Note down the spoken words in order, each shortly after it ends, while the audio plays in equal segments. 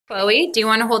Chloe, do you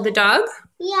want to hold the dog?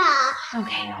 Yeah.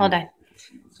 Okay, hold on.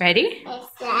 Ready?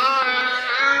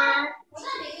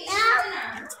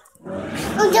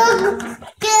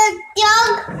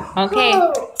 Okay,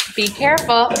 be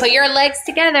careful. Put your legs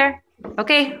together.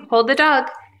 Okay, hold the dog.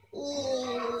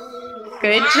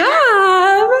 Good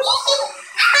job.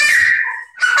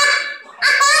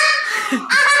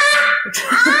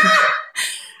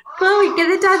 Chloe, give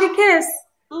the dog a kiss.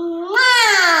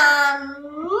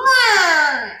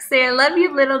 Say, I love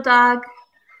you, little dog.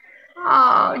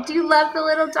 Oh, do you love the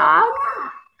little dog?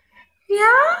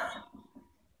 Yeah?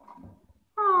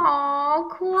 Oh,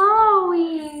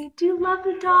 Chloe, do you love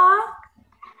the dog?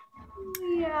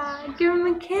 Yeah, give him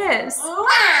a kiss.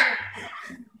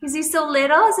 Is he so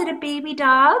little? Is it a baby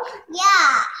dog?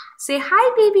 Yeah. Say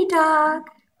hi, baby dog.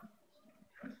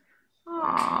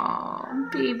 Oh,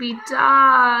 baby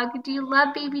dog. Do you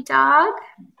love baby dog?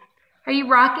 Are you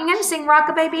rocking him? Sing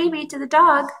Rockabye Baby to the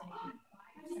dog.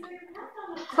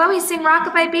 Chloe, sing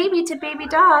Rockabye Baby to baby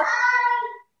dog.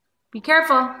 Be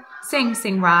careful. Sing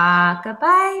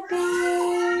Rockabye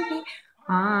Baby.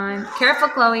 On. Careful,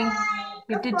 Chloe. You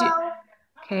have to do.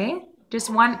 Okay.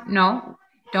 Just one. No.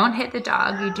 Don't hit the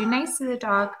dog. You do nice to the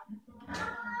dog.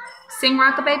 Sing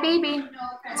Rockabye Baby.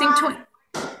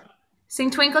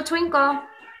 Sing Twinkle Twinkle.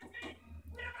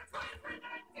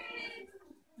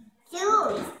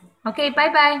 Shoes. Okay,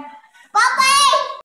 bye-bye. Bye-bye.